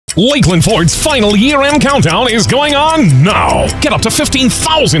Lakeland Ford's final year-end countdown is going on now. Get up to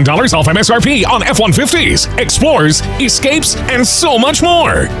 $15,000 off MSRP on F-150s, Explorers, Escapes, and so much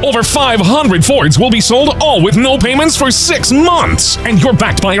more. Over 500 Fords will be sold, all with no payments for 6 months. And you're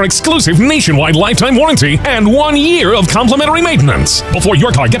backed by our exclusive nationwide lifetime warranty and 1 year of complimentary maintenance. Before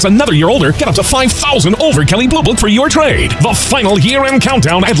your car gets another year older, get up to $5,000 over Kelly Blue Book for your trade. The final year-end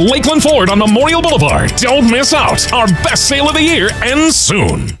countdown at Lakeland Ford on Memorial Boulevard. Don't miss out. Our best sale of the year ends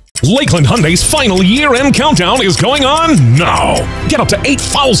soon. Lakeland Hyundai's final year-end countdown is going on now. Get up to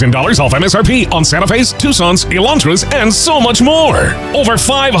 $8,000 off MSRP on Santa Fe's, Tucson's, Elantras, and so much more. Over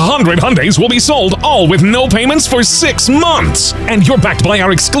 500 Hyundais will be sold, all with no payments for 6 months. And you're backed by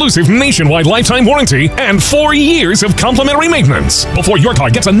our exclusive nationwide lifetime warranty and 4 years of complimentary maintenance. Before your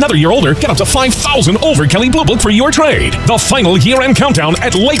car gets another year older, get up to $5,000 over Kelly Blue Book for your trade. The final year-end countdown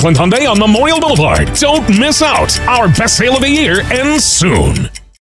at Lakeland Hyundai on Memorial Boulevard. Don't miss out. Our best sale of the year ends soon.